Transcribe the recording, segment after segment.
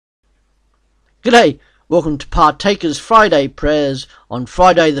G'day, welcome to Partakers Friday prayers on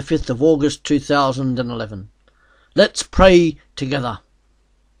Friday the 5th of August 2011. Let's pray together.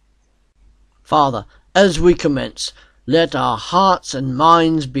 Father, as we commence, let our hearts and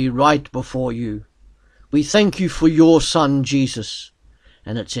minds be right before you. We thank you for your Son Jesus,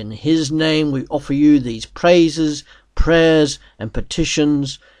 and it's in his name we offer you these praises, prayers and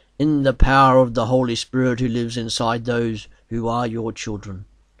petitions in the power of the Holy Spirit who lives inside those who are your children.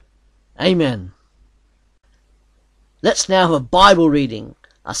 Amen. Let's now have a Bible reading,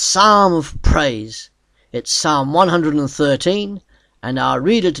 a psalm of praise. It's Psalm 113, and our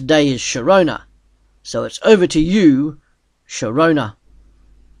reader today is Sharona. So it's over to you, Sharona.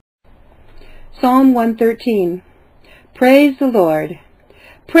 Psalm 113. Praise the Lord.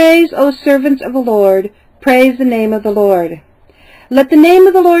 Praise, O servants of the Lord, praise the name of the Lord. Let the name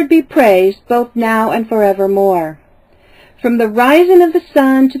of the Lord be praised, both now and forevermore. From the rising of the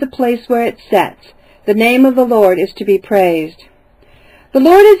sun to the place where it sets, the name of the Lord is to be praised. The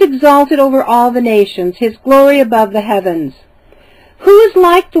Lord is exalted over all the nations, his glory above the heavens. Who is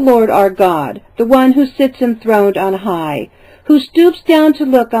like the Lord our God, the one who sits enthroned on high, who stoops down to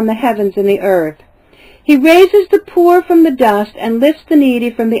look on the heavens and the earth? He raises the poor from the dust and lifts the needy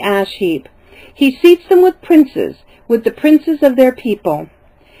from the ash heap. He seats them with princes, with the princes of their people.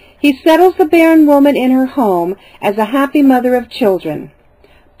 He settles the barren woman in her home as a happy mother of children.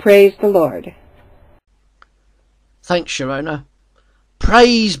 Praise the Lord. Thanks, Sharona.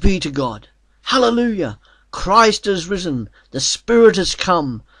 Praise be to God. Hallelujah. Christ has risen. The Spirit has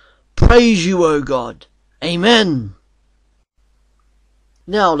come. Praise you, O God. Amen.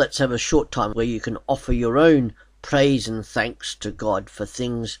 Now let's have a short time where you can offer your own praise and thanks to God for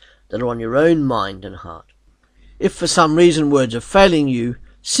things that are on your own mind and heart. If for some reason words are failing you,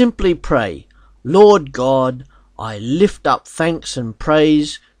 simply pray, Lord God, I lift up thanks and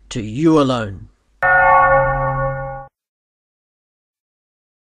praise to you alone.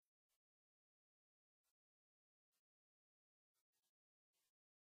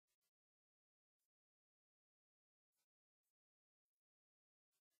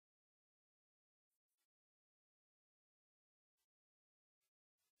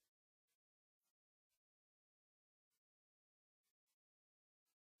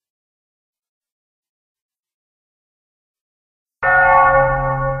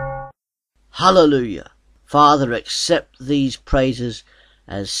 Hallelujah. Father, accept these praises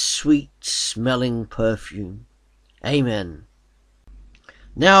as sweet-smelling perfume. Amen.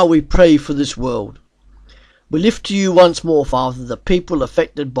 Now we pray for this world. We lift to you once more, Father, the people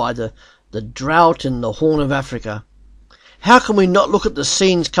affected by the drought in the Horn of Africa. How can we not look at the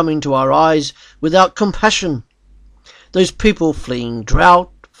scenes coming to our eyes without compassion? Those people fleeing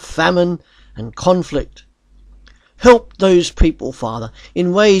drought, famine, and conflict. Help those people, Father,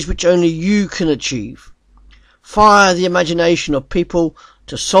 in ways which only you can achieve. Fire the imagination of people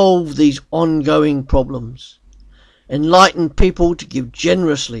to solve these ongoing problems. Enlighten people to give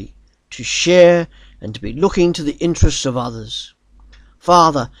generously, to share, and to be looking to the interests of others.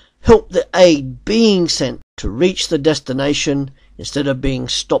 Father, help the aid being sent to reach the destination instead of being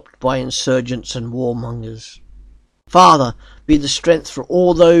stopped by insurgents and warmongers. Father, be the strength for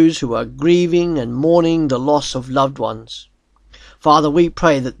all those who are grieving and mourning the loss of loved ones. Father, we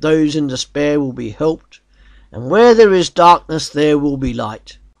pray that those in despair will be helped, and where there is darkness there will be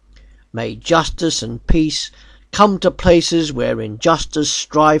light. May justice and peace come to places where injustice,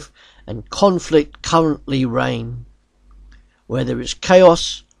 strife, and conflict currently reign. Where there is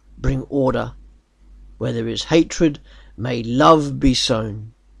chaos, bring order. Where there is hatred, may love be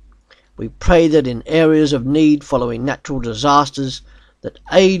sown. We pray that in areas of need following natural disasters, that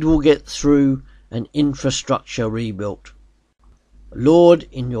aid will get through and infrastructure rebuilt. Lord,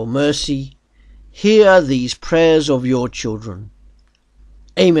 in your mercy, hear these prayers of your children.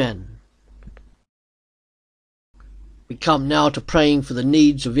 Amen. We come now to praying for the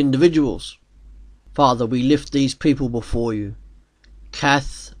needs of individuals. Father, we lift these people before you.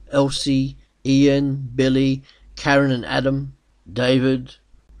 Kath, Elsie, Ian, Billy, Karen and Adam, David,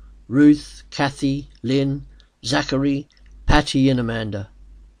 Ruth, Kathy, Lynn, Zachary, Patty and Amanda.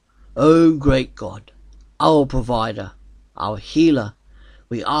 O great God, our provider, our healer,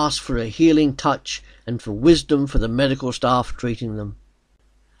 we ask for a healing touch and for wisdom for the medical staff treating them.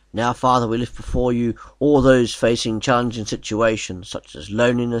 Now, Father, we lift before you all those facing challenging situations such as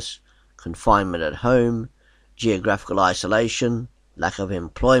loneliness, confinement at home, geographical isolation, lack of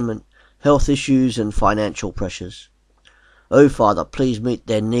employment, health issues and financial pressures. Oh, Father, please meet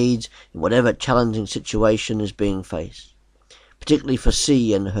their needs in whatever challenging situation is being faced, particularly for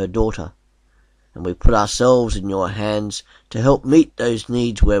C and her daughter. And we put ourselves in your hands to help meet those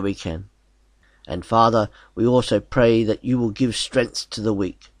needs where we can. And Father, we also pray that you will give strength to the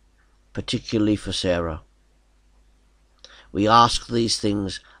weak, particularly for Sarah. We ask these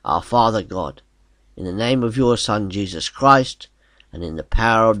things, our Father God, in the name of your Son Jesus Christ, and in the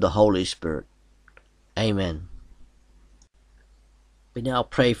power of the Holy Spirit. Amen. We now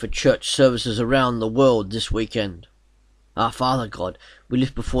pray for church services around the world this weekend. Our Father God, we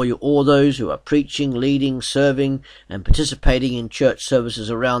lift before you all those who are preaching, leading, serving, and participating in church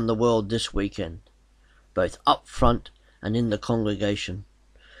services around the world this weekend, both up front and in the congregation.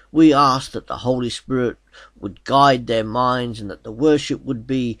 We ask that the Holy Spirit would guide their minds, and that the worship would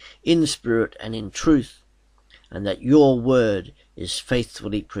be in spirit and in truth, and that your word is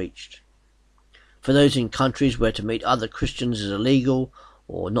faithfully preached. For those in countries where to meet other Christians is illegal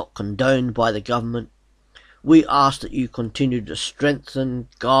or not condoned by the government, we ask that you continue to strengthen,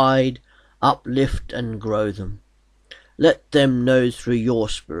 guide, uplift and grow them. Let them know through your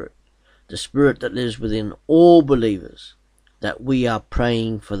Spirit, the Spirit that lives within all believers, that we are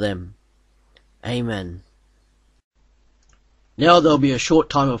praying for them. Amen. Now there'll be a short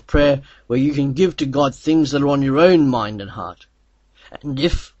time of prayer where you can give to God things that are on your own mind and heart. And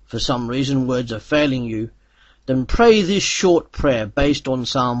if, for some reason, words are failing you, then pray this short prayer based on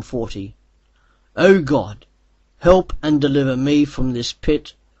Psalm 40. O God, help and deliver me from this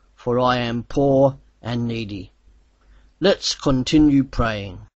pit, for I am poor and needy. Let's continue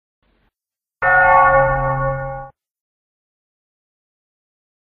praying.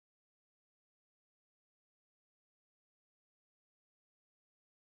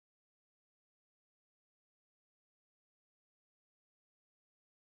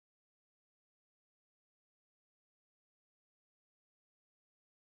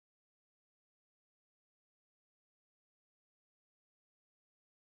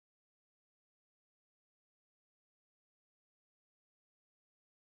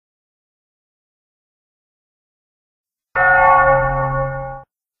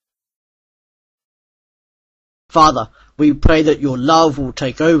 Father, we pray that your love will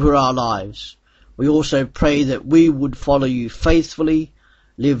take over our lives. We also pray that we would follow you faithfully,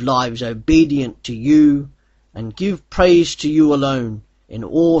 live lives obedient to you, and give praise to you alone in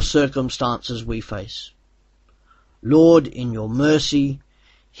all circumstances we face. Lord, in your mercy,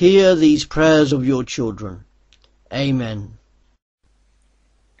 hear these prayers of your children. Amen.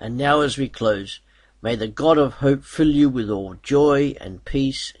 And now as we close, may the God of hope fill you with all joy and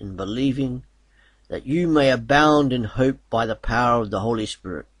peace in believing, that you may abound in hope by the power of the Holy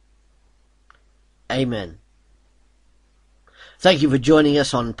Spirit. Amen. Thank you for joining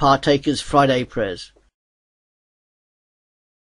us on Partakers Friday Prayers.